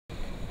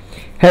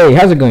Hey,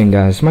 how's it going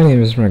guys? My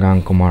name is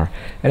Mrigan Kumar,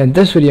 and in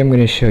this video I'm going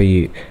to show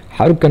you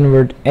how to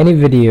convert any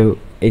video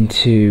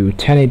into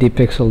 1080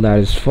 pixel, that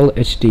is full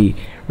HD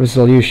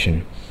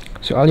resolution.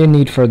 So all you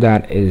need for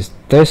that is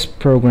this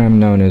program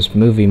known as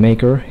Movie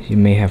Maker. You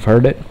may have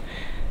heard it,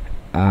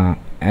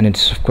 and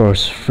it's of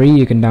course free.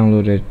 You can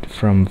download it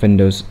from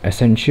Windows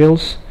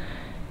Essentials,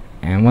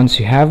 and once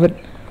you have it,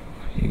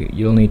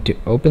 you'll need to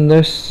open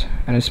this,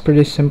 and it's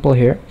pretty simple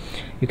here.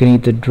 You can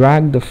either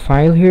drag the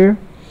file here,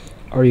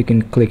 or you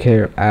can click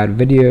here, add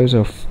videos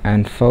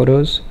and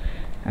photos,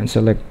 and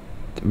select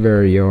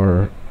where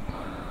your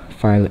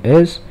file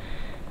is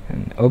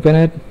and open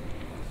it.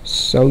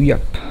 So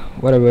yep,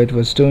 whatever it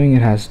was doing,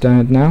 it has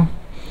done it now,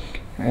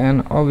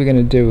 and all we're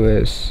gonna do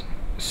is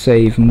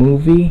save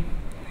movie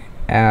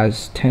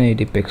as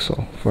 1080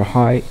 pixel for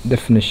high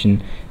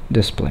definition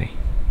display.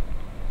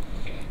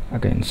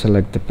 Again,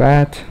 select the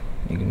path.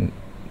 You can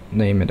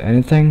name it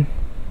anything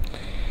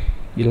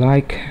you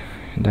like,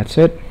 and that's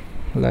it.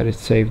 Let it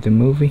save the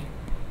movie.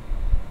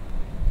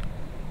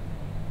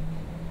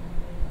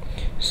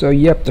 So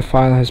yep, the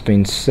file has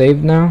been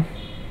saved now,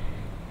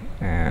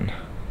 and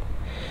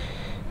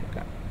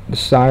the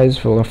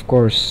size will of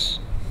course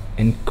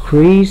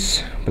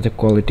increase, but the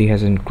quality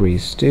has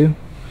increased too,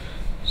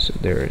 so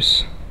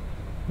there's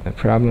no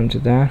problem to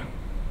that.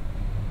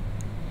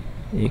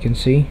 You can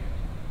see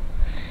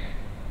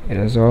it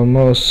has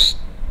almost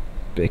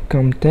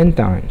become 10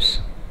 times.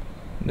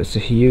 That's a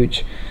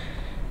huge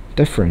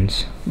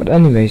difference. But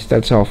anyways,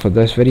 that's all for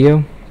this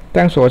video.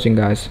 Thanks for watching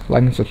guys.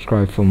 Like and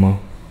subscribe for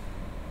more.